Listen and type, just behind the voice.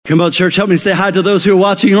Come on, church, help me say hi to those who are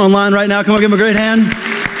watching online right now. Come on, give them a great hand.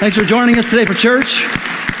 Thanks for joining us today for church.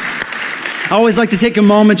 I always like to take a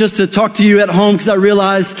moment just to talk to you at home because I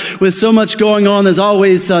realize with so much going on, there's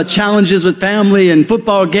always challenges with family and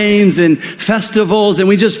football games and festivals. And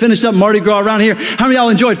we just finished up Mardi Gras around here. How many of y'all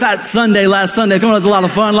enjoyed Fat Sunday last Sunday? Come on, it was a lot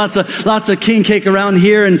of fun. Lots of king cake around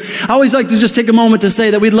here. And I always like to just take a moment to say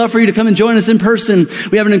that we'd love for you to come and join us in person.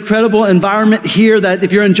 We have an incredible environment here that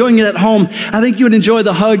if you're enjoying it at home, I think you would enjoy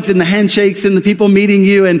the hugs and the handshakes and the people meeting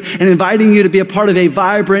you and inviting you to be a part of a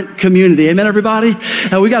vibrant community. Amen, everybody?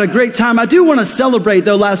 We got a great time. I do want to celebrate,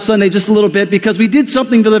 though, last Sunday just a little bit because we did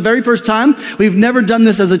something for the very first time. We've never done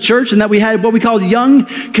this as a church, and that we had what we called Young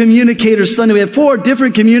Communicators Sunday. We had 4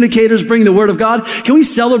 different communicators bring the Word of God. Can we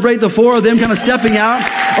celebrate the 4 of them kind of stepping out,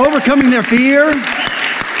 overcoming their fear?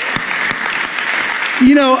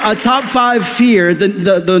 You know, a top 5 fear,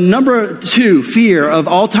 the number 2 fear of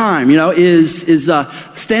all time, is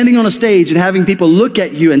standing on a stage and having people look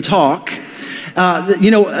at you and talk.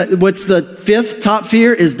 What's the 5th top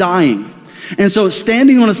fear is dying. And so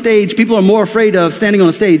standing on a stage, people are more afraid of standing on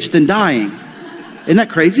a stage than dying. Isn't that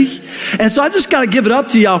crazy? And so I just got to give it up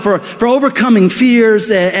to y'all for overcoming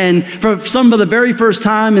fears and for some of the very first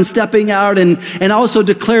time and stepping out and also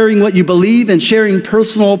declaring what you believe and sharing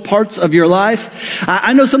personal parts of your life.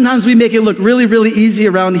 I know sometimes we make it look really, really easy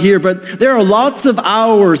around here, but there are lots of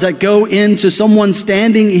hours that go into someone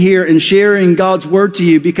standing here and sharing God's word to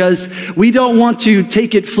you because we don't want to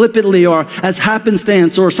take it flippantly or as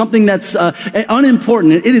happenstance or something that's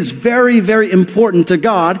unimportant. It is very, very important to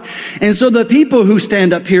God. And so the people who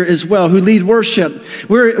stand up here as well, who lead worship,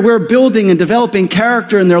 we're building and developing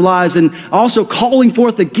character in their lives and also calling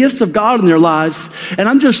forth the gifts of God in their lives. And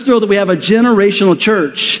I'm just thrilled that we have a generational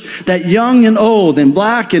church that young and old and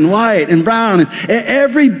black and white and brown and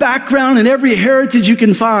every background and every heritage you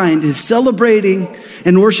can find is celebrating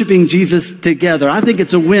and worshiping Jesus together. I think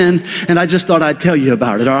it's a win, and I just thought I'd tell you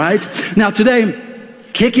about it, all right? Now today,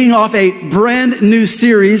 kicking off a brand new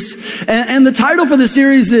series. And the title for the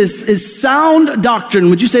series is Sound Doctrine.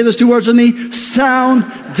 Would you say those 2 words with me? Sound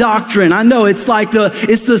Doctrine. I know it's the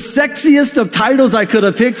sexiest of titles I could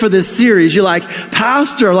have picked for this series. You're like,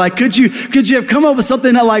 Pastor, could you have come up with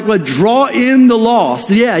something that would draw in the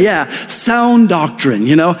lost? Yeah. Sound Doctrine,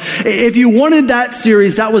 If you wanted that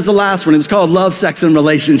series, that was the last one. It was called Love, Sex, and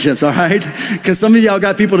Relationships, all right? Because some of y'all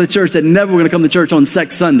got people to church that never were going to come to church on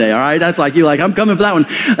Sex Sunday, all right? That's like, you're like, I'm coming for that one.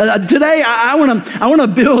 Today, I want to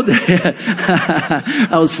build. That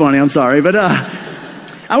was funny. I'm sorry, but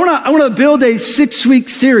I want to build a 6-week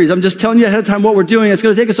series. I'm just telling you ahead of time what we're doing. It's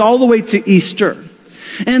going to take us all the way to Easter.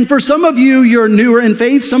 And for some of you, you're newer in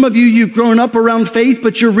faith. Some of you, you've grown up around faith,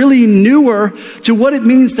 but you're really newer to what it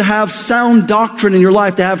means to have sound doctrine in your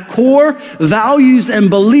life, to have core values and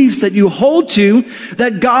beliefs that you hold to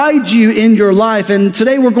that guide you in your life. And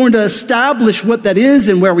today we're going to establish what that is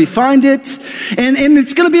and where we find it. And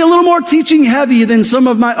it's going to be a little more teaching heavy than some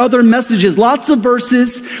of my other messages. Lots of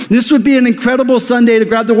verses. This would be an incredible Sunday to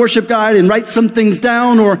grab the worship guide and write some things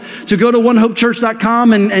down, or to go to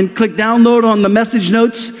onehopechurch.com and click download on the message notes,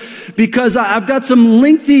 because I've got some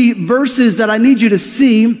lengthy verses that I need you to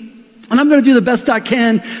see, and I'm going to do the best I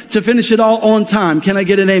can to finish it all on time. Can I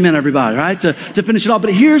get an amen, everybody, right? To finish it all.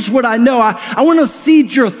 But here's what I know. I want to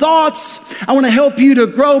seed your thoughts. I want to help you to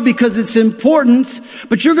grow because it's important,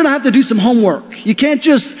 but you're going to have to do some homework. You can't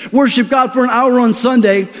just worship God for an hour on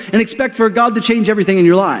Sunday and expect for God to change everything in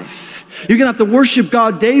your life. You're going to have to worship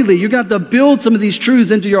God daily. You're going to have to build some of these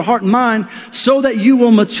truths into your heart and mind so that you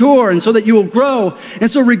will mature and so that you will grow.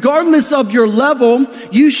 And so regardless of your level,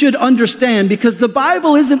 you should understand, because the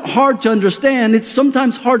Bible isn't hard to understand. It's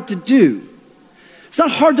sometimes hard to do. It's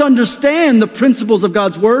not hard to understand the principles of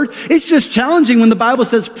God's word. It's just challenging when the Bible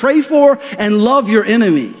says pray for and love your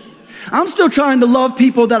enemy. I'm still trying to love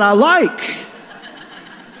people that I like.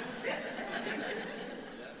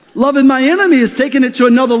 Loving my enemy is taking it to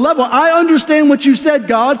another level. I understand what you said,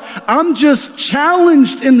 God. I'm just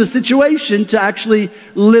challenged in the situation to actually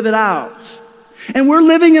live it out. And we're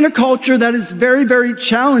living in a culture that is very, very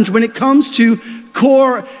challenged when it comes to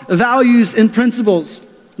core values and principles.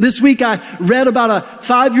 This week I read about a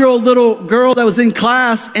 5-year-old little girl that was in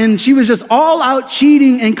class, and she was just all out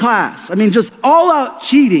cheating in class. I mean, just all out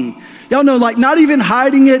cheating. Y'all know, not even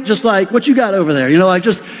hiding it, just what you got over there?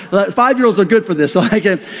 Just 5-year-olds are good for this.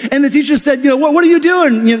 And the teacher said, what are you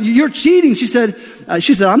doing? You're cheating. She said,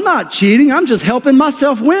 I'm not cheating. I'm just helping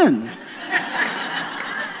myself win.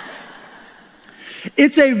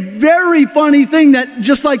 It's a very funny thing that,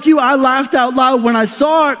 just like you, I laughed out loud when I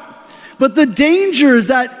saw it. But the danger is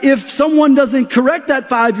that if someone doesn't correct that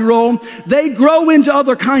 5-year-old, they grow into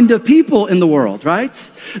other kind of people in the world, right?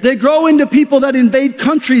 They grow into people that invade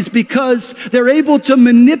countries because they're able to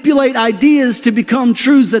manipulate ideas to become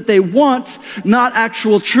truths that they want, not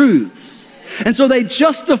actual truths. And so they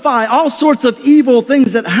justify all sorts of evil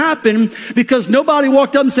things that happen because nobody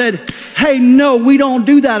walked up and said, hey, no, we don't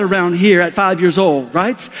do that around here at 5 years old,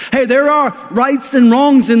 right? Hey, there are rights and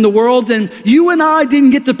wrongs in the world, and you and I didn't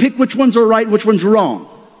get to pick which ones are right and which ones are wrong.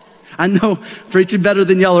 I know preaching better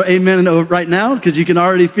than y'all are amen right now because you can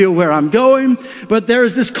already feel where I'm going. But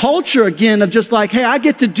there's this culture again of just like, hey, I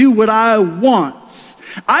get to do what I want.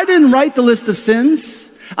 I didn't write the list of sins.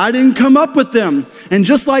 I didn't come up with them. And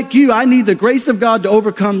just like you, I need the grace of God to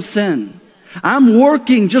overcome sin. I'm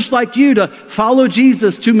working just like you to follow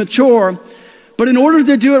Jesus, to mature. But in order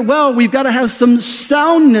to do it well, we've got to have some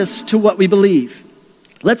soundness to what we believe.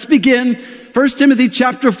 Let's begin 1 Timothy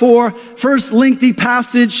chapter 4, first lengthy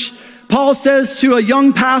passage. Paul says to a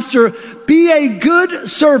young pastor, be a good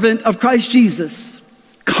servant of Christ Jesus,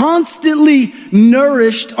 constantly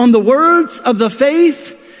nourished on the words of the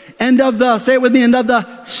faith and of the, say it with me, and of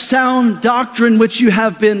the sound doctrine which you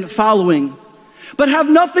have been following. But have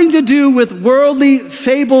nothing to do with worldly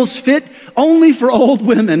fables fit only for old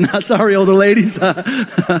women. Sorry, older ladies.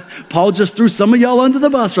 Paul just threw some of y'all under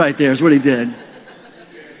the bus right there is what he did.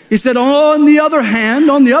 He said, on the other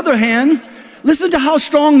hand, listen to how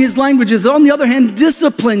strong his language is. On the other hand,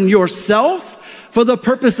 discipline yourself for the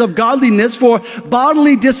purpose of godliness, for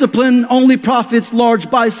bodily discipline only profits large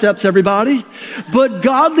biceps, everybody. But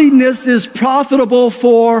godliness is profitable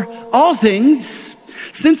for all things,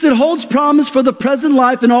 since it holds promise for the present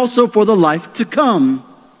life and also for the life to come.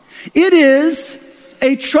 It is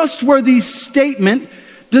a trustworthy statement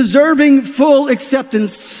deserving full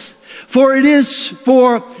acceptance, for it is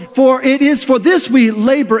for this we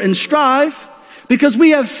labor and strive, because we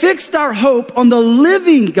have fixed our hope on the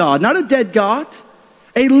living God, not a dead God,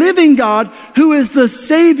 a living God who is the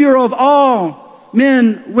Savior of all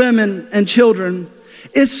men, women, and children,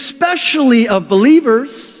 especially of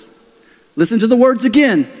believers. Listen to the words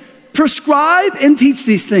again. Prescribe and teach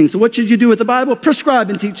these things. So what should you do with the Bible? Prescribe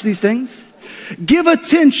and teach these things. Give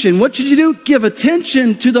attention. What should you do? Give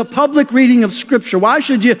attention to the public reading of Scripture. Why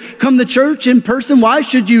should you come to church in person? Why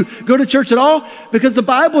should you go to church at all? Because the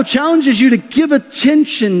Bible challenges you to give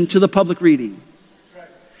attention to the public reading.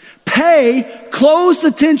 Pay close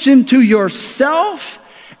attention to yourself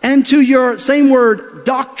and to your, same word,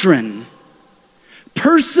 doctrine.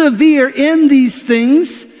 Persevere in these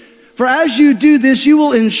things, for as you do this, you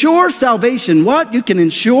will ensure salvation. What? You can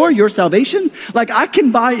ensure your salvation? Like I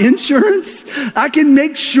can buy insurance. I can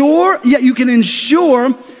make sure, you can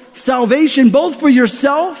ensure salvation both for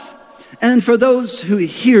yourself and for those who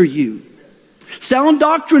hear you. Sound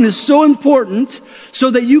doctrine is so important so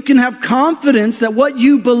that you can have confidence that what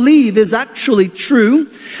you believe is actually true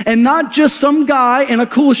and not just some guy in a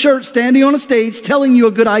cool shirt standing on a stage telling you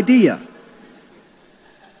a good idea.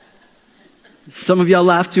 Some of y'all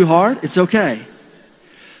laugh too hard. It's okay.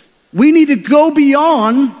 We need to go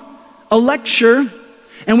beyond a lecture,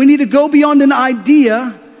 and we need to go beyond an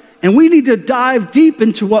idea, and we need to dive deep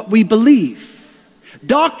into what we believe.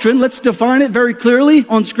 Doctrine, let's define it very clearly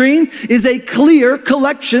on screen, is a clear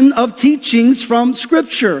collection of teachings from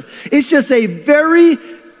Scripture. It's just a very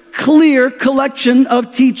clear collection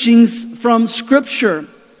of teachings from Scripture.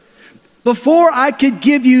 Before I could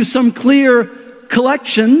give you some clear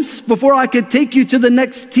collections, before I could take you to the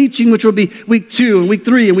next teaching, which will be week 2 and week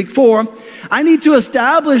 3 and week 4, I need to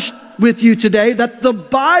establish with you today that the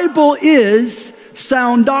Bible is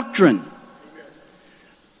sound doctrine.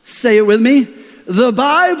 Say it with me. The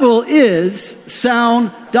Bible is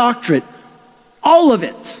sound doctrine. All of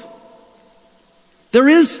it. There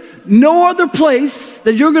is no other place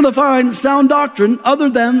that you're going to find sound doctrine other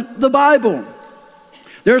than the Bible.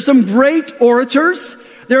 There are some great orators.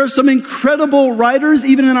 There are some incredible writers,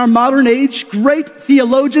 even in our modern age. Great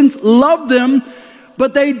theologians, love them,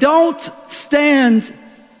 but they don't stand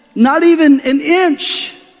not even an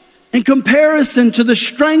inch in comparison to the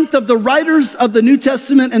strength of the writers of the New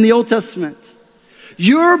Testament and the Old Testament.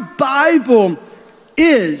 Your Bible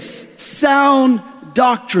is sound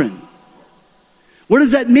doctrine. What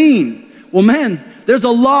does that mean? Well, man, there's a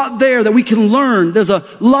lot there that we can learn. There's a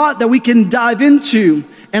lot that we can dive into.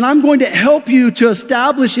 And I'm going to help you to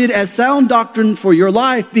establish it as sound doctrine for your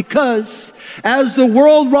life, because as the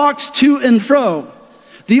world rocks to and fro,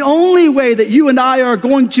 the only way that you and I are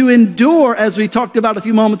going to endure, as we talked about a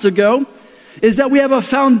few moments ago, is that we have a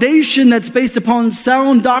foundation that's based upon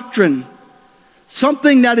sound doctrine.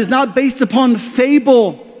 Something that is not based upon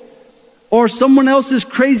fable or someone else's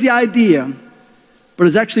crazy idea, but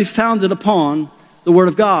is actually founded upon the Word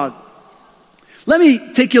of God. Let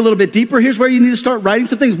me take you a little bit deeper. Here's where you need to start writing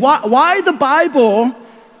some things. Why the Bible?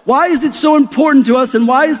 Why is it so important to us, and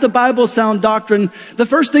why is the Bible sound doctrine? The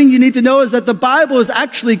first thing you need to know is that the Bible is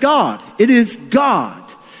actually God. It is God.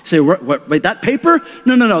 You say, wait, that paper?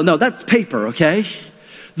 No, that's paper, okay?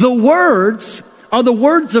 The words are the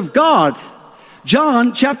words of God.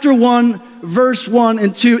 John chapter 1, verse 1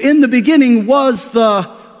 and 2, in the beginning was the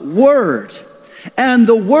Word. And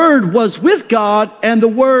the Word was with God, and the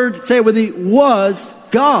Word, say it with me, was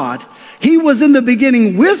God. He was in the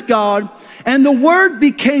beginning with God, and the Word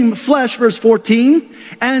became flesh, verse 14,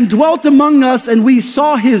 and dwelt among us, and we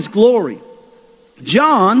saw His glory.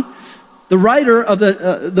 John, the writer of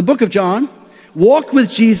the book of John, walked with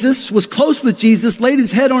Jesus, was close with Jesus, laid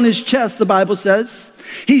his head on his chest, the Bible says.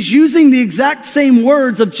 He's using the exact same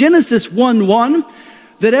words of Genesis 1:1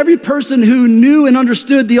 that every person who knew and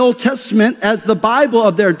understood the Old Testament as the Bible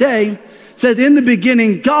of their day said, in the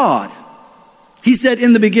beginning, God. He said,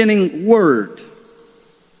 in the beginning, Word.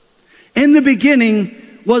 In the beginning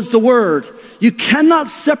was the Word. You cannot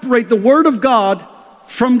separate the Word of God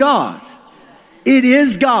from God. It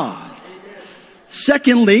is God.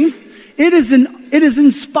 Secondly, it is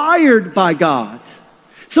inspired by God.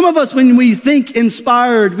 Some of us, when we think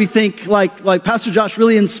inspired, we think like Pastor Josh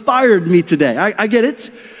really inspired me today. I get it.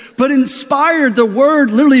 But inspired, the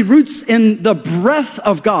word literally roots in the breath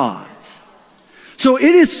of God. So it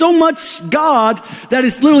is so much God that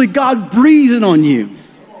it's literally God breathing on you.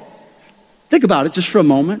 Think about it just for a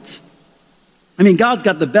moment. I mean, God's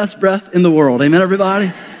got the best breath in the world. Amen,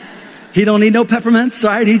 everybody? He don't need no peppermints,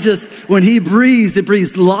 right? He just, when he breathes, it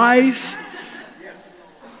breathes life.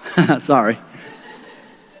 Sorry.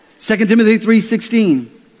 2 Timothy 3:16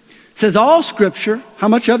 says all scripture, how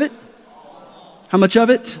much of it? How much of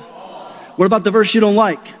it? What about the verse you don't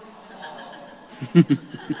like?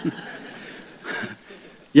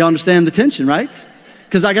 You understand the tension, right?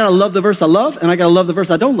 Because I got to love the verse I love, and I got to love the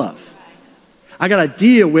verse I don't love. I got to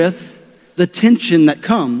deal with the tension that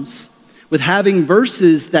comes with having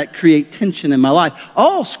verses that create tension in my life.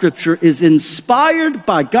 All scripture is inspired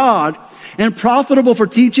by God and profitable for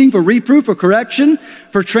teaching, for reproof, for correction,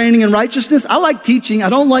 for training in righteousness. I like teaching. I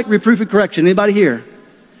don't like reproof and correction. Anybody here?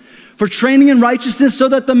 For training in righteousness, so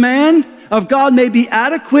that the man of God may be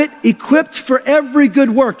adequate, equipped for every good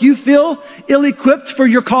work. You feel ill-equipped for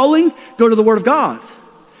your calling? Go to the Word of God,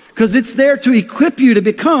 because it's there to equip you to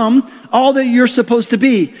become all that you're supposed to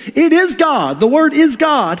be. It is God. The Word is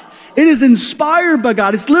God. It is inspired by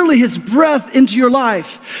God. It's literally His breath into your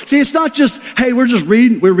life. See, it's not just, hey, we're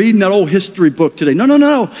reading that old history book today.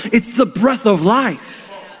 No. It's the breath of life.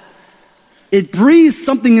 It breathes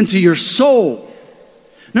something into your soul.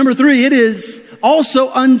 Number 3, it is also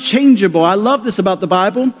unchangeable. I love this about the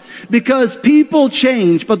Bible, because people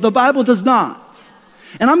change, but the Bible does not.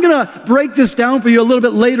 And I'm going to break this down for you a little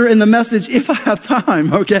bit later in the message if I have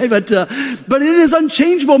time, okay? But it is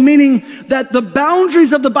unchangeable, meaning that the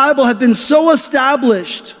boundaries of the Bible have been so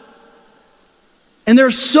established, and there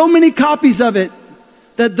are so many copies of it,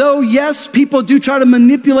 that though, yes, people do try to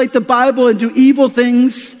manipulate the Bible and do evil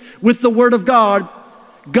things with the Word of God,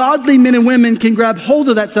 godly men and women can grab hold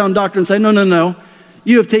of that sound doctrine and say, no.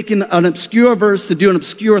 You have taken an obscure verse to do an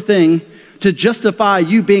obscure thing, to justify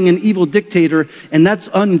you being an evil dictator, and that's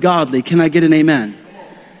ungodly. Can I get an amen?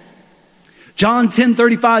 John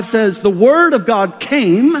 10:35 says, the Word of God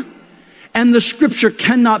came, and the scripture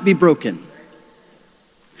cannot be broken.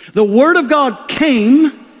 The Word of God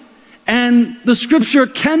came, and the scripture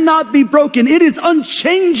cannot be broken. It is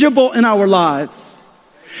unchangeable in our lives.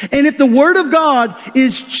 And if the Word of God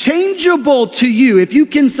is changeable to you, if you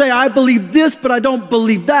can say, I believe this, but I don't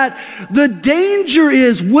believe that, the danger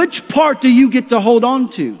is, which part do you get to hold on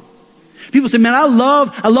to? People say, man, I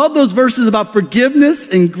love those verses about forgiveness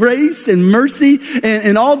and grace and mercy,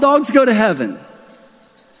 and all dogs go to heaven.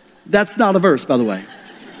 That's not a verse, by the way.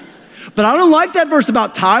 But I don't like that verse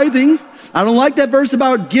about tithing. I don't like that verse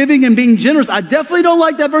about giving and being generous. I definitely don't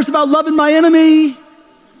like that verse about loving my enemy.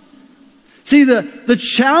 See, the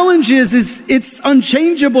challenge is it's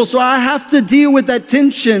unchangeable, so I have to deal with that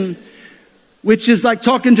tension, which is like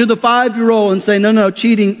talking to the 5-year-old and saying, no,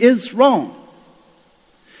 cheating is wrong.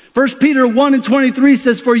 1 Peter 1:23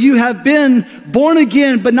 says, for you have been born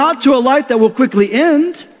again, but not to a life that will quickly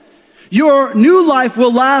end. Your new life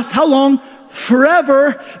will last, how long?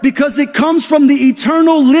 Forever, because it comes from the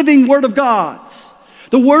eternal living Word of God.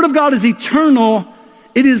 The Word of God is eternal,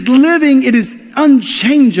 it is living, it is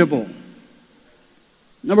unchangeable.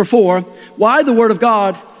 Number 4, why the Word of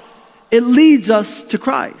God? It leads us to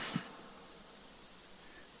Christ.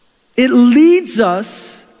 it leads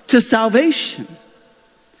us to salvation.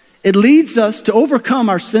 It leads us to overcome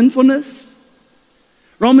our sinfulness.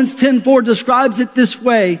 Romans 10:4 describes it this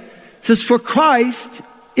way. It says, for Christ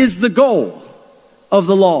is the goal of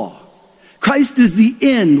the law. Christ is the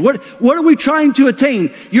end. What are we trying to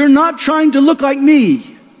attain? You're not trying to look like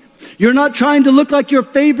me. You're not trying to look like your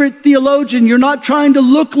favorite theologian. You're not trying to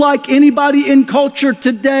look like anybody in culture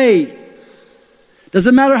today.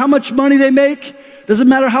 Doesn't matter how much money they make. Doesn't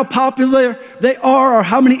matter how popular they are or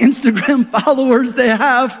how many Instagram followers they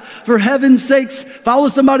have. For heaven's sakes, follow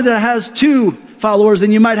somebody that has 2 followers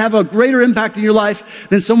and you might have a greater impact in your life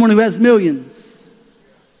than someone who has millions.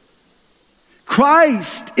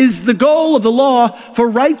 Christ is the goal of the law for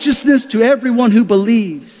righteousness to everyone who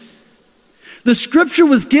believes. The scripture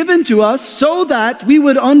was given to us so that we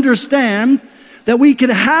would understand that we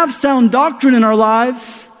could have sound doctrine in our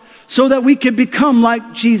lives so that we could become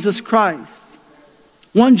like Jesus Christ.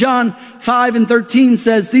 1 John 5:13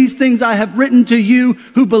 says, these things I have written to you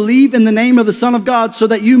who believe in the name of the Son of God so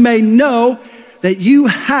that you may know that you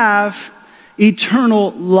have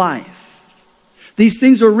eternal life. These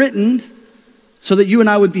things are written so that you and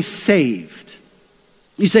I would be saved.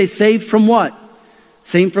 You say, saved from what?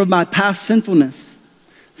 Saved from my past sinfulness.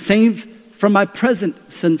 Saved from my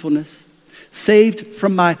present sinfulness. Saved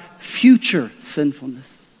from my future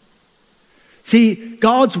sinfulness. See,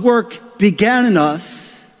 God's work began in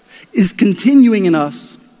us, is continuing in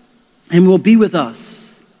us, and will be with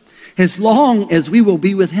us as long as we will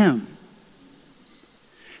be with Him.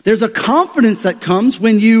 There's a confidence that comes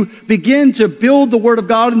when you begin to build the Word of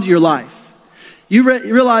God into your life. You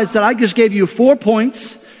realize that I just gave you 4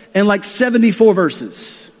 points and like 74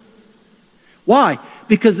 verses. Why?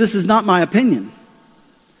 Because this is not my opinion.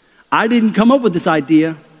 I didn't come up with this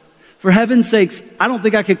idea. For heaven's sakes, I don't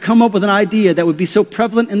think I could come up with an idea that would be so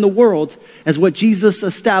prevalent in the world as what Jesus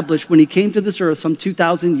established when He came to this earth some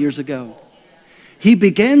 2,000 years ago. He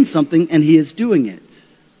began something and He is doing it.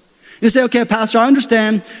 You say, okay, Pastor, I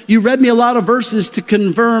understand. You read me a lot of verses to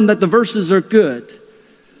confirm that the verses are good.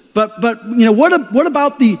 But you know, what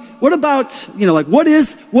about what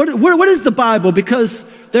is the Bible? Because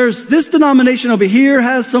there's this denomination over here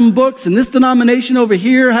has some books and this denomination over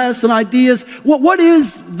here has some ideas. What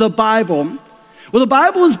is the Bible? Well, the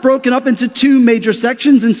Bible is broken up into 2 major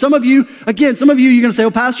sections, and some of you, you're going to say,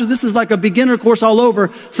 well, Pastor, this is like a beginner course all over.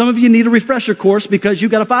 Some of you need a refresher course because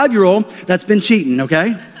you've got a 5-year-old that's been cheating,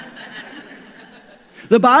 okay?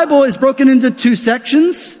 The Bible is broken into 2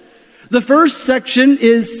 sections. The first section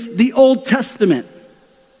is the Old Testament.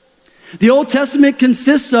 The Old Testament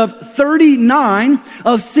consists of 39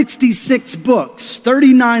 of 66 books.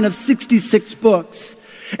 39 of 66 books.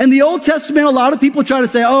 And the Old Testament, a lot of people try to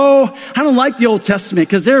say, oh, I don't like the Old Testament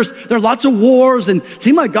because there are lots of wars and it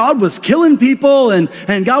seemed like God was killing people and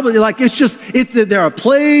God was like, there are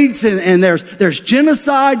plagues and there's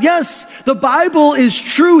genocide. Yes, the Bible is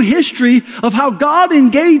true history of how God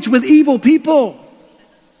engaged with evil people.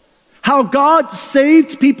 How God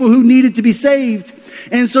saved people who needed to be saved.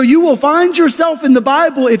 And so you will find yourself in the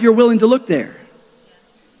Bible if you're willing to look there.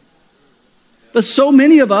 But so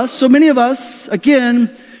many of us, again,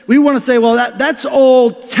 we want to say, well, that's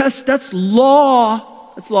Old Testament, that's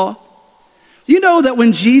law. That's law. Do you know that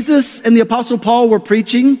when Jesus and the Apostle Paul were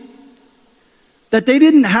preaching, that they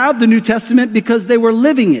didn't have the New Testament because they were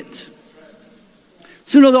living it?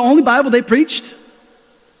 So you know the only Bible they preached,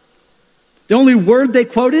 the only word they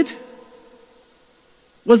quoted,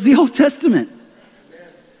 was the Old Testament.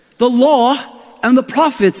 The law and the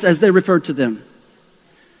prophets, as they referred to them.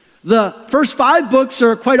 The first 5 books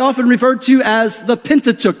are quite often referred to as the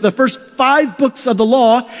Pentateuch, the first 5 books of the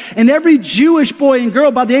law. And every Jewish boy and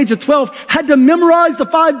girl by the age of 12 had to memorize the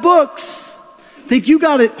 5 books. Think you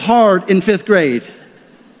got it hard in 5th grade.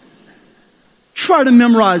 Try to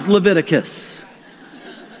memorize Leviticus.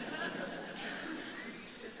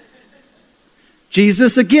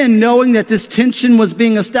 Jesus, again, knowing that this tension was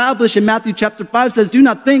being established in Matthew chapter 5 says, do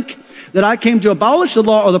not think that I came to abolish the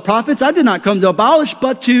law or the prophets. I did not come to abolish,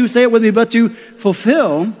 but to, say it with me, but to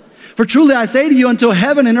fulfill. For truly I say to you, until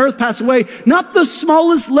heaven and earth pass away, not the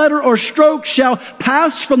smallest letter or stroke shall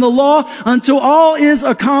pass from the law until all is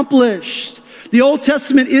accomplished. The Old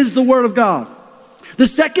Testament is the Word of God. The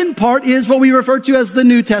second part is what we refer to as the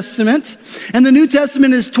New Testament. And the New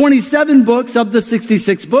Testament is 27 books of the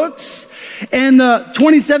 66 books. And the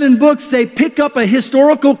 27 books, they pick up a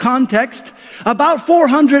historical context about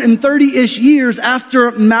 430-ish years after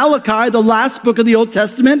Malachi, the last book of the Old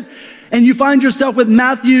Testament. And you find yourself with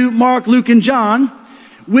Matthew, Mark, Luke, and John,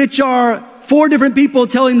 which are 4 different people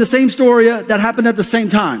telling the same story that happened at the same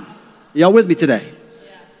time. Y'all with me today?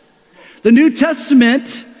 The New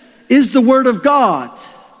Testament is the Word of God.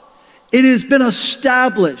 It has been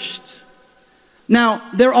established. Now,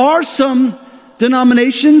 there are some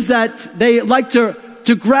denominations that they like to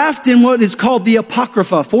graft in what is called the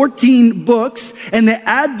Apocrypha, 14 books, and they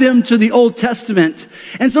add them to the Old Testament.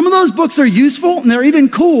 And some of those books are useful, and they're even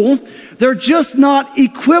cool. They're just not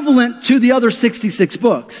equivalent to the other 66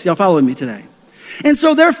 books. Y'all following me today? And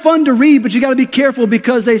so they're fun to read, but you got to be careful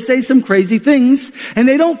because they say some crazy things, and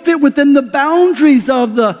they don't fit within the boundaries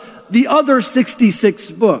of the other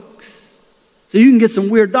 66 books. So you can get some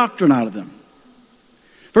weird doctrine out of them.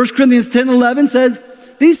 1 Corinthians 10:11 says,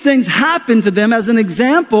 these things happened to them as an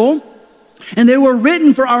example, and they were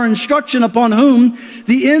written for our instruction, upon whom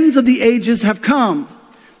the ends of the ages have come.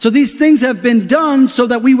 So these things have been done so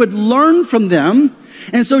that we would learn from them.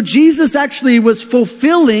 And so Jesus actually was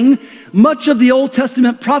fulfilling much of the Old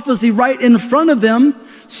Testament prophecy right in front of them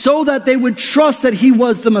so that they would trust that he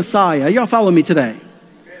was the Messiah. Y'all follow me today?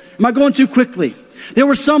 Am I going too quickly? There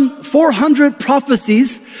were some 400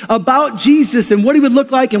 prophecies about Jesus and what he would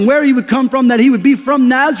look like and where he would come from, that he would be from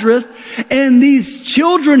Nazareth. And these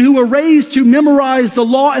children who were raised to memorize the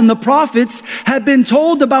law and the prophets had been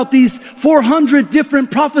told about these 400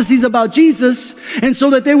 different prophecies about Jesus, and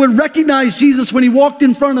so that they would recognize Jesus when he walked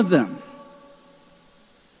in front of them.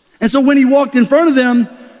 And so when he walked in front of them,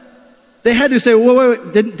 they had to say,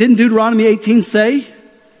 wait, didn't Deuteronomy 18 say?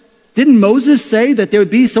 Didn't Moses say that there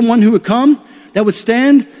would be someone who would come that would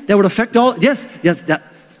stand, that would affect all? Yes, that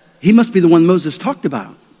he must be the one Moses talked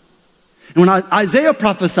about. And when Isaiah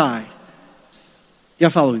prophesied, you're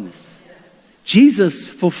following this? Jesus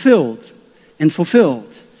fulfilled and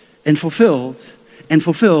fulfilled and fulfilled and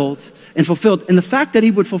fulfilled and fulfilled. And the fact that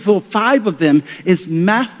he would fulfill 5 of them is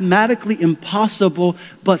mathematically impossible,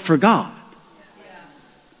 but for God.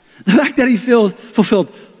 The fact that he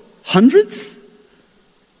fulfilled hundreds?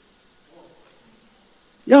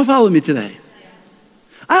 Y'all follow me today?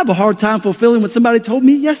 I have a hard time fulfilling what somebody told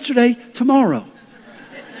me yesterday, tomorrow.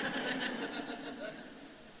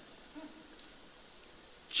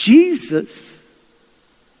 Jesus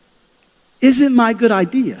isn't my good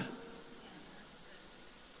idea.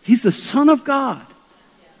 He's the Son of God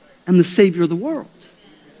and the Savior of the world.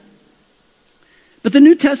 But the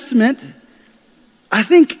New Testament, I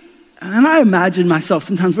think, and I imagine myself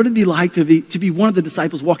sometimes what it'd be like to be one of the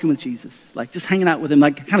disciples walking with Jesus, like just hanging out with him,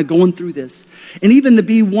 like kind of going through this. And even to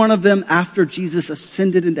be one of them after Jesus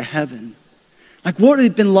ascended into heaven. Like what would it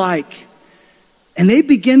have been like? And they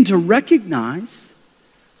begin to recognize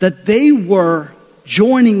that they were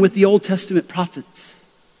joining with the Old Testament prophets.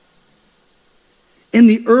 In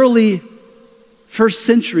the early first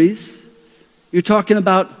centuries, you're talking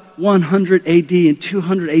about 100 AD and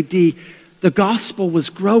 200 AD, the gospel was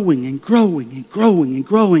growing and growing and growing and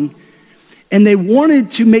growing. And they wanted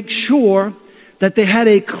to make sure that they had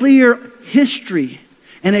a clear history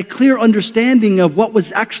and a clear understanding of what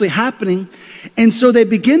was actually happening. And so they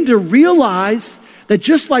begin to realize that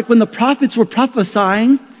just like when the prophets were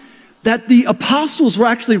prophesying, that the apostles were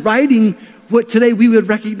actually writing what today we would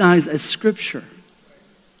recognize as scripture.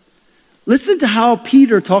 Listen to how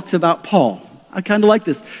Peter talks about Paul. I kind of like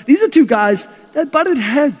this. These are 2 guys that butted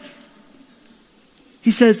heads. He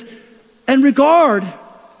says, and regard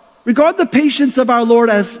the patience of our Lord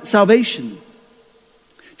as salvation,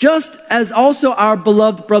 just as also our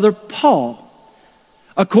beloved brother Paul,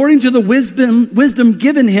 according to the wisdom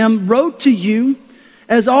given him, wrote to you,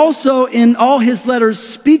 as also in all his letters,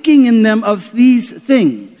 speaking in them of these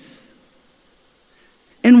things,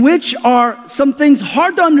 in which are some things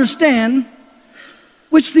hard to understand,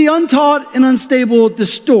 which the untaught and unstable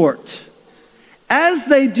distort, as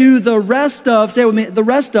they do the rest of, say it with me, the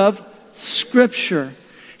rest of Scripture.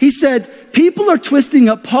 He said, people are twisting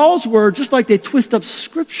up Paul's word just like they twist up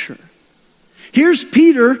Scripture. Here's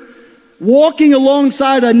Peter walking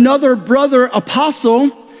alongside another brother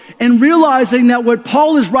apostle and realizing that what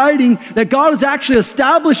Paul is writing, that God is actually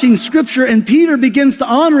establishing Scripture, and Peter begins to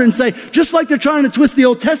honor and say, just like they're trying to twist the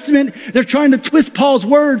Old Testament, they're trying to twist Paul's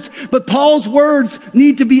words, but Paul's words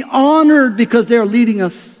need to be honored because they are leading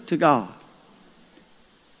us to God.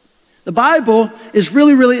 The Bible is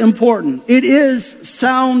really, really important. It is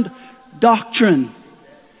sound doctrine.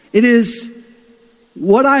 It is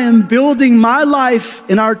what I am building my life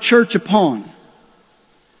in our church upon.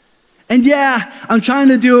 And yeah, I'm trying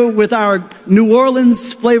to do it with our New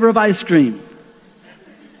Orleans flavor of ice cream.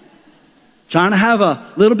 Trying to have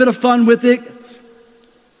a little bit of fun with it.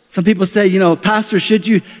 Some people say, Pastor, should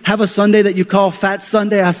you have a Sunday that you call Fat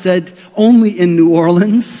Sunday? I said, only in New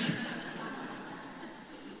Orleans.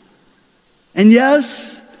 And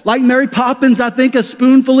yes, like Mary Poppins, I think a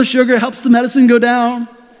spoonful of sugar helps the medicine go down.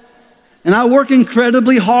 And I work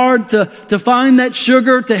incredibly hard to find that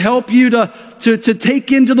sugar to help you to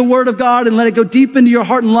take into the Word of God and let it go deep into your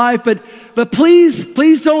heart and life. But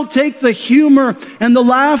please don't take the humor and the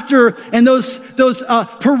laughter and those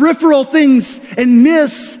peripheral things and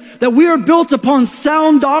miss that we are built upon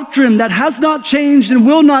sound doctrine that has not changed and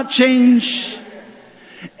will not change.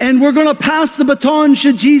 And we're going to pass the baton,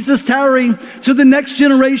 should Jesus tarry, to the next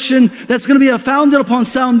generation that's going to be founded upon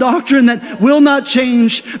sound doctrine that will not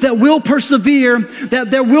change, that will persevere,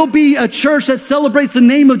 that there will be a church that celebrates the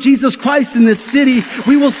name of Jesus Christ in this city.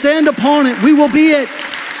 We will stand upon it. We will be it.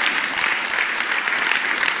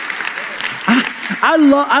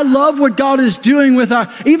 I love what God is doing with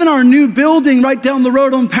even our new building right down the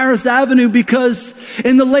road on Paris Avenue, because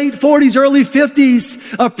in the late 40s, early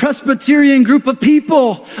 50s, a Presbyterian group of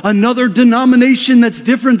people, another denomination that's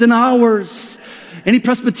different than ours. Any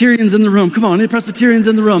Presbyterians in the room? Come on, any Presbyterians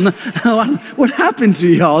in the room? What happened to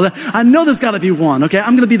y'all? I know there's got to be one, okay?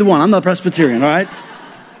 I'm going to be the one. I'm not a Presbyterian, all right?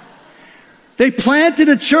 They planted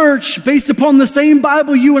a church based upon the same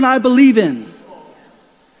Bible you and I believe in.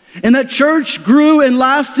 And that church grew and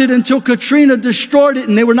lasted until Katrina destroyed it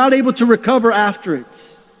and they were not able to recover after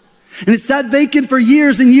it. And it sat vacant for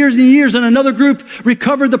years and years and years, and another group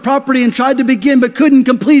recovered the property and tried to begin but couldn't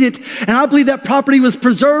complete it. And I believe that property was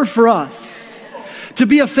preserved for us to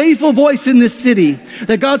be a faithful voice in this city.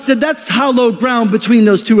 That God said, that's hallowed ground between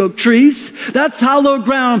those two oak trees. That's hallowed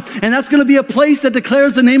ground, and that's going to be a place that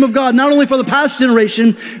declares the name of God, not only for the past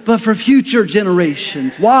generation, but for future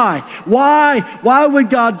generations. Why? Why would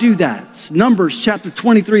God do that? Numbers chapter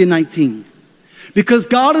 23 and 19. Because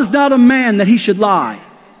God is not a man that he should lie,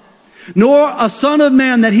 nor a son of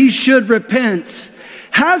man that he should repent.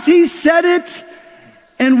 Has he said it,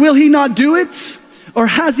 and will he not do it? Or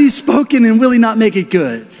has he spoken and will he not make it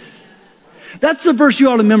good? That's the verse you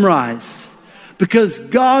ought to memorize, because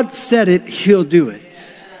God said it, he'll do it.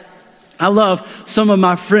 I love some of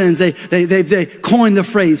my friends. They coined the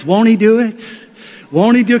phrase, won't he do it?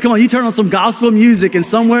 Won't he do it? Come on, you turn on some gospel music and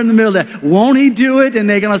somewhere in the middle of that, won't he do it? And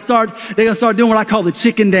they're gonna start doing what I call the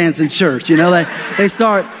chicken dance in church. You know, they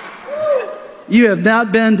start. You have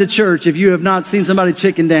not been to church if you have not seen somebody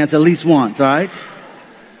chicken dance at least once, all right?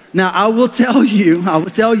 Now, I will tell you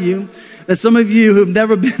that some of you who've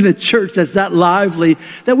never been to church that's that lively,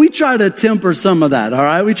 that we try to temper some of that, all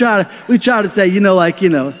right? We try to say,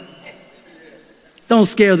 don't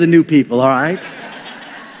scare the new people, all right?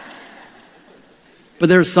 But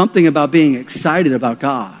there's something about being excited about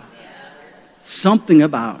God. Something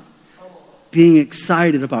about being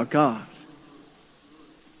excited about God.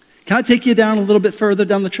 Can I take you down a little bit further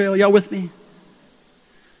down the trail? Y'all with me?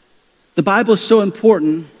 The Bible is so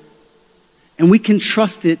important. And we can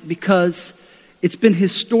trust it because it's been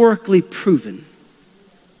historically proven.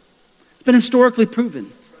 It's been historically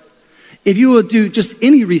proven. If you will do just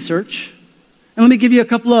any research, and let me give you a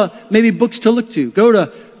couple of maybe books to look to. Go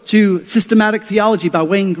to Systematic Theology by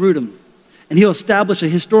Wayne Grudem, and he'll establish a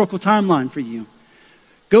historical timeline for you.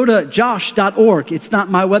 Go to josh.org. It's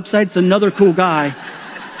not my website. It's another cool guy.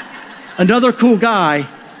 Another cool guy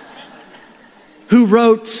who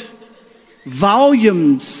wrote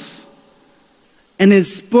volumes. And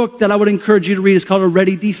his book that I would encourage you to read is called A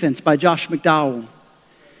Ready Defense by Josh McDowell.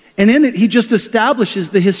 And in it, he just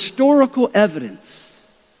establishes the historical evidence.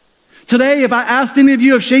 Today, if I asked any of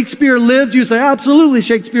you if Shakespeare lived, you would say, absolutely,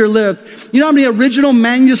 Shakespeare lived. You know how many original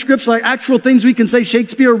manuscripts, like actual things we can say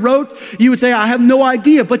Shakespeare wrote? You would say, I have no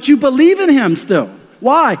idea, but you believe in him still.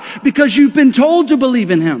 Why? Because you've been told to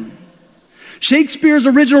believe in him. Shakespeare's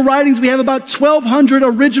original writings, we have about 1,200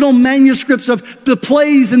 original manuscripts of the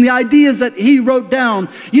plays and the ideas that he wrote down.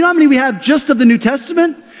 You know how many we have just of the New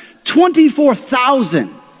Testament?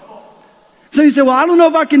 24,000. So you say, well, I don't know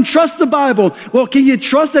if I can trust the Bible. Well, can you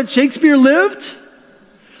trust that Shakespeare lived?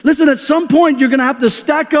 Listen, at some point you're going to have to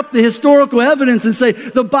stack up the historical evidence and say,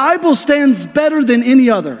 the Bible stands better than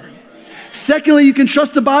any other. Secondly, you can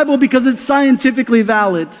trust the Bible because it's scientifically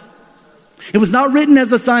valid. It was not written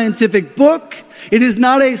as a scientific book. It is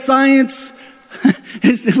not a science.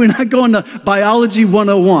 We're not going to biology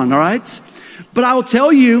 101, all right? But I'll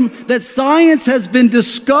tell you that science has been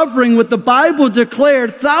discovering what the Bible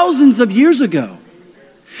declared thousands of years ago.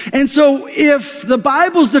 And so if the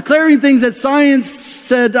Bible's declaring things that science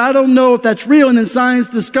said, I don't know if that's real, and then science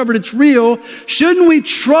discovered it's real, shouldn't we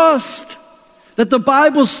trust that the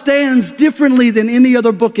Bible stands differently than any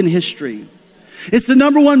other book in history? It's the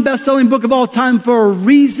number one best-selling book of all time for a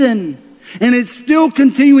reason. And it's still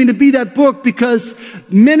continuing to be that book because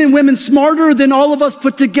men and women smarter than all of us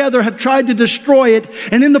put together have tried to destroy it.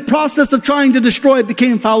 And in the process of trying to destroy it,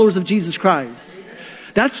 became followers of Jesus Christ.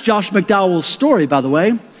 That's Josh McDowell's story, by the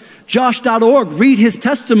way. Josh.org, read his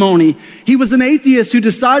testimony. He was an atheist who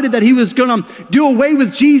decided that he was going to do away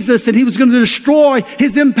with Jesus and he was going to destroy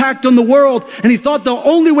his impact on the world. And he thought the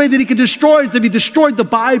only way that he could destroy it is if he destroyed the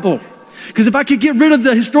Bible. Because if I could get rid of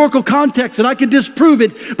the historical context and I could disprove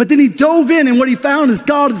it, but then he dove in and what he found is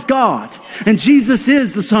God. And Jesus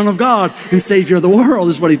is the Son of God and Savior of the world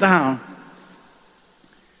is what he found.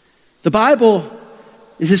 The Bible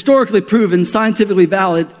is historically proven, scientifically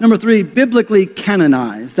valid. Number 3, biblically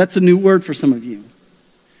canonized. That's a new word for some of you.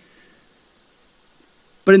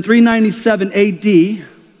 But in 397 AD, a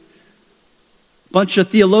bunch of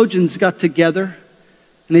theologians got together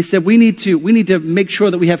and they said, we need to make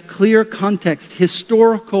sure that we have clear context,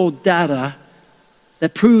 historical data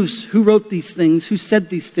that proves who wrote these things, who said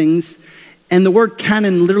these things. And the word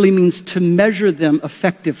canon literally means to measure them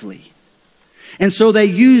effectively. And so they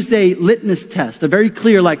used a litmus test, a very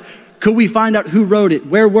clear, like, could we find out who wrote it?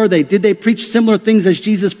 Where were they? Did they preach similar things as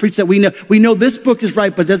Jesus preached that we know? We know this book is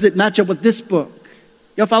right, but does it match up with this book?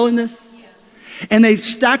 Y'all following this? Yeah. And they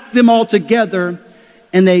stacked them all together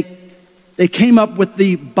and they came up with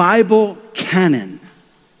the Bible canon.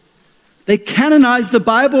 They canonized the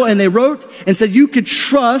Bible and they wrote and said you could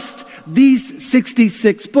trust these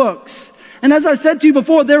 66 books. And as I said to you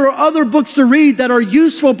before, there are other books to read that are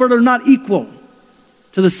useful but are not equal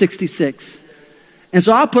to the 66. And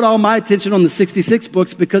so I put all my attention on the 66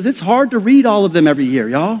 books because it's hard to read all of them every year,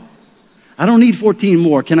 y'all. I don't need 14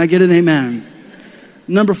 more. Can I get an amen?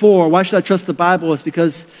 Number 4, why should I trust the Bible? It's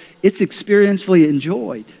because it's experientially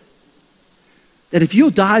enjoyed. That if you'll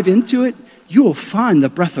dive into it, you will find the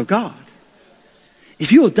breath of God.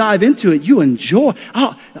 If you will dive into it, you enjoy.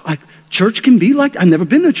 Oh, like church can be like, I've never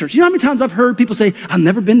been to a church. You know how many times I've heard people say, I've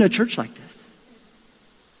never been to a church like this.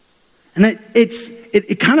 And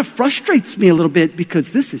it kind of frustrates me a little bit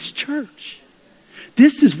because this is church.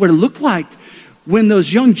 This is what it looked like when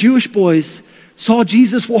those young Jewish boys saw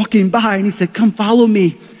Jesus walking by and he said, come follow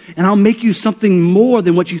me and I'll make you something more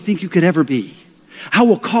than what you think you could ever be. I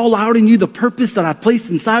will call out in you the purpose that I placed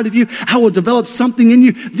inside of you. I will develop something in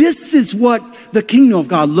you. This is what the kingdom of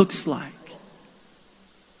God looks like.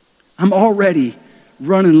 I'm already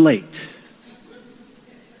running late.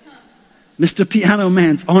 Mr. Piano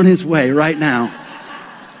Man's on his way right now.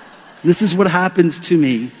 This is what happens to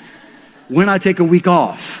me when I take a week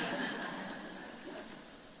off.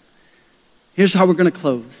 Here's how we're going to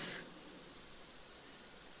close.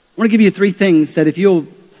 I want to give you 3 things that if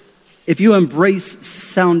you embrace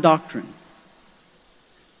sound doctrine,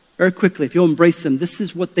 very quickly, if you'll embrace them, this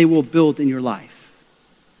is what they will build in your life.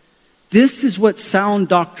 This is what sound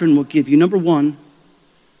doctrine will give you. Number 1,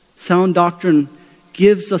 sound doctrine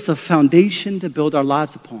gives us a foundation to build our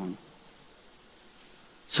lives upon.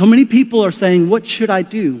 So many people are saying, what should I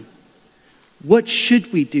do? What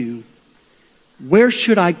should we do? Where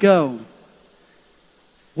should I go?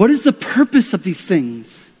 What is the purpose of these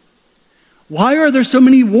things? Why are there so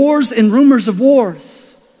many wars and rumors of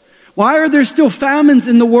wars? Why are there still famines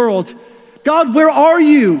in the world? God, where are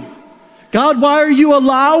you? God, why are you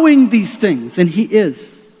allowing these things? And he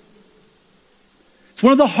is. It's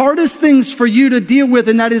one of the hardest things for you to deal with,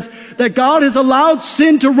 and that is that God has allowed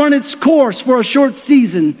sin to run its course for a short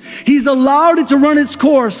season. He's allowed it to run its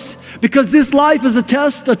course because this life is a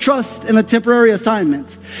test, a trust, and a temporary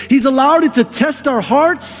assignment. He's allowed it to test our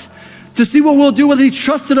hearts to see what we'll do, what he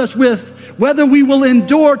trusted us with, whether we will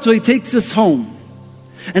endure till he takes us home.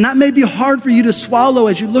 And that may be hard for you to swallow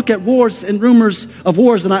as you look at wars and rumors of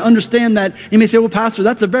wars. And I understand that. You may say, well, Pastor,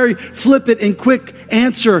 that's a very flippant and quick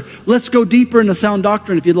answer. Let's go deeper into sound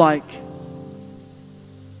doctrine if you'd like.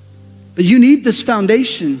 But you need this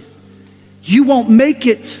foundation. You won't make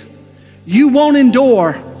it. You won't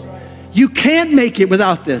endure. You can't make it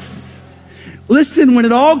without this. Listen, when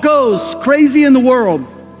it all goes crazy in the world,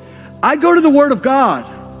 I go to the Word of God.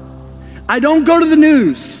 I don't go to the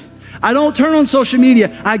news. I don't turn on social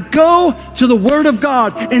media. I go to the Word of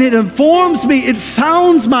God and it informs me. It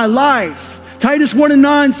founds my life. Titus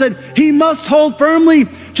 1:9 said, he must hold firmly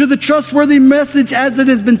to the trustworthy message as it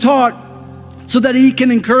has been taught so that he can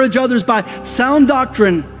encourage others by sound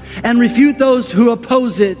doctrine and refute those who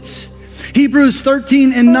oppose it. Hebrews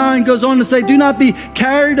 13:9 goes on to say, do not be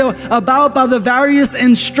carried about by the various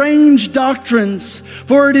and strange doctrines,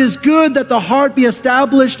 for it is good that the heart be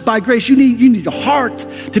established by grace. You need your heart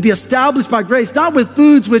to be established by grace, not with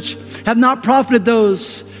foods which have not profited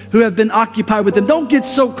those who have been occupied with them. Don't get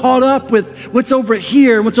so caught up with what's over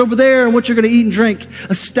here and what's over there and what you're going to eat and drink.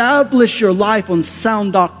 Establish your life on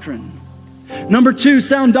sound doctrine. Number 2,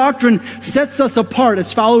 sound doctrine sets us apart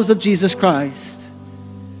as followers of Jesus Christ.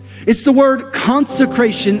 It's the word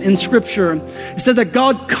consecration in Scripture. It said that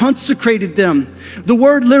God consecrated them. The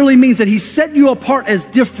word literally means that he set you apart as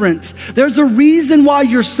different. There's a reason why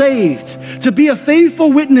you're saved, to be a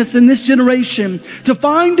faithful witness in this generation, to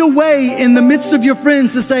find a way in the midst of your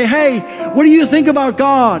friends to say, hey, what do you think about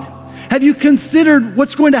God? Have you considered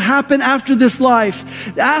what's going to happen after this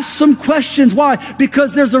life? Ask some questions. Why?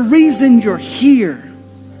 Because there's a reason you're here.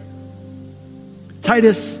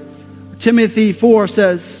 Timothy 4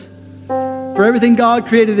 says, for everything God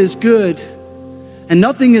created is good, and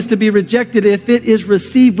nothing is to be rejected if it is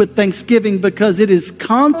received with thanksgiving, because it is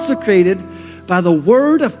consecrated by the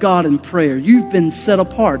word of God and prayer. You've been set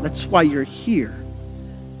apart. That's why you're here.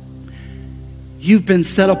 You've been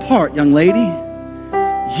set apart, young lady.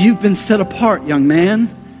 You've been set apart, young man.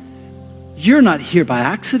 You're not here by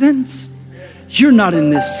accident. You're not in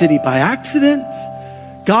this city by accident.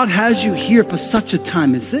 God has you here for such a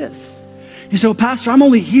time as this. You say, well, Pastor, I'm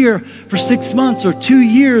only here for 6 months or 2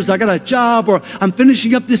 years. I got a job, or I'm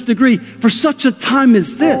finishing up this degree. For such a time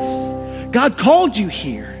as this, God called you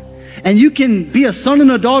here. And you can be a son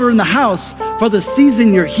and a daughter in the house for the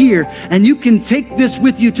season you're here. And you can take this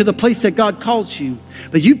with you to the place that God calls you.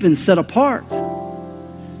 But you've been set apart.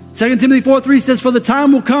 2 Timothy 4:3 says, for the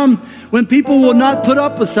time will come when people will not put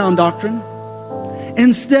up with sound doctrine.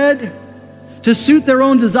 Instead, to suit their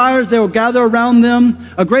own desires, they will gather around them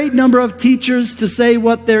a great number of teachers to say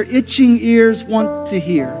what their itching ears want to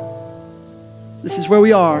hear. This is where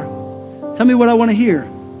we are. Tell me what I want to hear.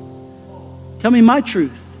 Tell me my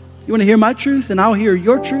truth. You want to hear my truth, and I'll hear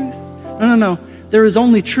your truth? No. There is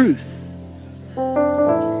only truth.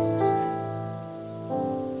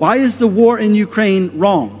 Why is the war in Ukraine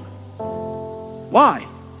wrong? Why?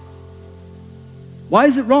 Why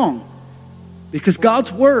is it wrong? Because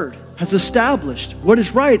God's word has established what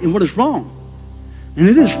is right and what is wrong. And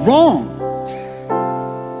it is wrong.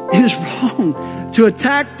 It is wrong to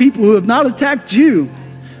attack people who have not attacked you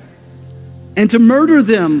and to murder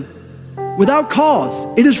them without cause.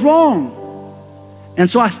 It is wrong. And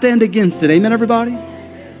so I stand against it. Amen, everybody?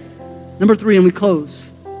 Number 3, and we close.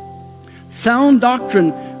 Sound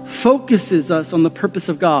doctrine focuses us on the purpose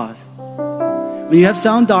of God. When you have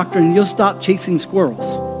sound doctrine, you'll stop chasing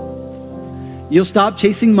squirrels. You'll stop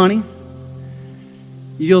chasing money.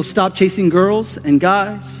 You'll stop chasing girls and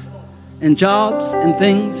guys and jobs and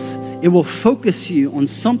things. It will focus you on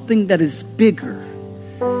something that is bigger,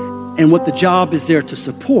 and what the job is there to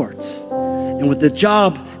support, and what the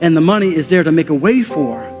job and the money is there to make a way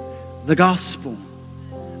for, the gospel.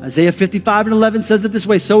 Isaiah 55:11 says it this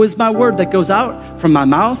way, so is my word that goes out from my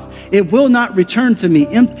mouth. It will not return to me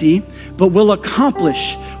empty, but will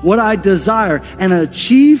accomplish what I desire and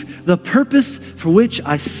achieve the purpose for which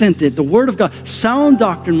I sent it. The word of God, sound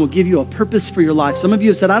doctrine will give you a purpose for your life. Some of you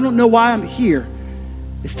have said, I don't know why I'm here.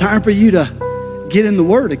 It's time for you to get in the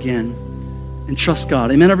word again and trust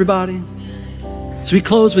God. Amen, everybody? So we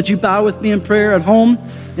close. Would you bow with me in prayer at home,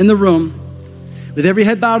 in the room? With every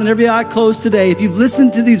head bowed and every eye closed today, if you've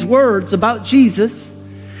listened to these words about Jesus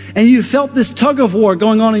and you felt this tug of war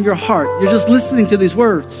going on in your heart, you're just listening to these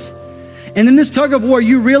words. And in this tug of war,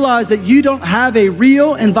 you realize that you don't have a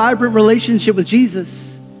real and vibrant relationship with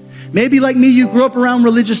Jesus. Maybe like me, you grew up around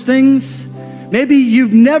religious things. Maybe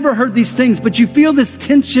you've never heard these things, but you feel this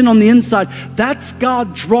tension on the inside. That's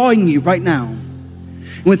God drawing you right now.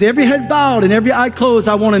 With every head bowed and every eye closed,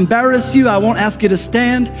 I won't embarrass you. I won't ask you to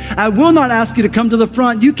stand. I will not ask you to come to the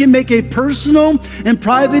front. You can make a personal and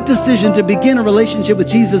private decision to begin a relationship with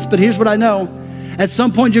Jesus. But here's what I know. At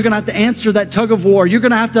some point, you're going to have to answer that tug of war. You're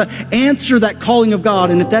going to have to answer that calling of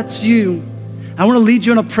God. And if that's you, I want to lead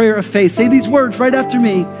you in a prayer of faith. Say these words right after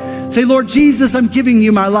me. Say, Lord Jesus, I'm giving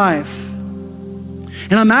you my life.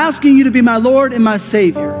 And I'm asking you to be my Lord and my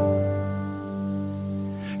Savior.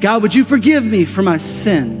 God, would you forgive me for my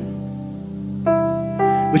sin?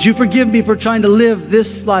 Would you forgive me for trying to live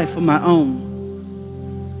this life on my own?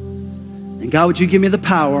 And God, would you give me the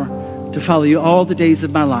power to follow you all the days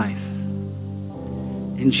of my life?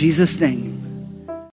 In Jesus' name.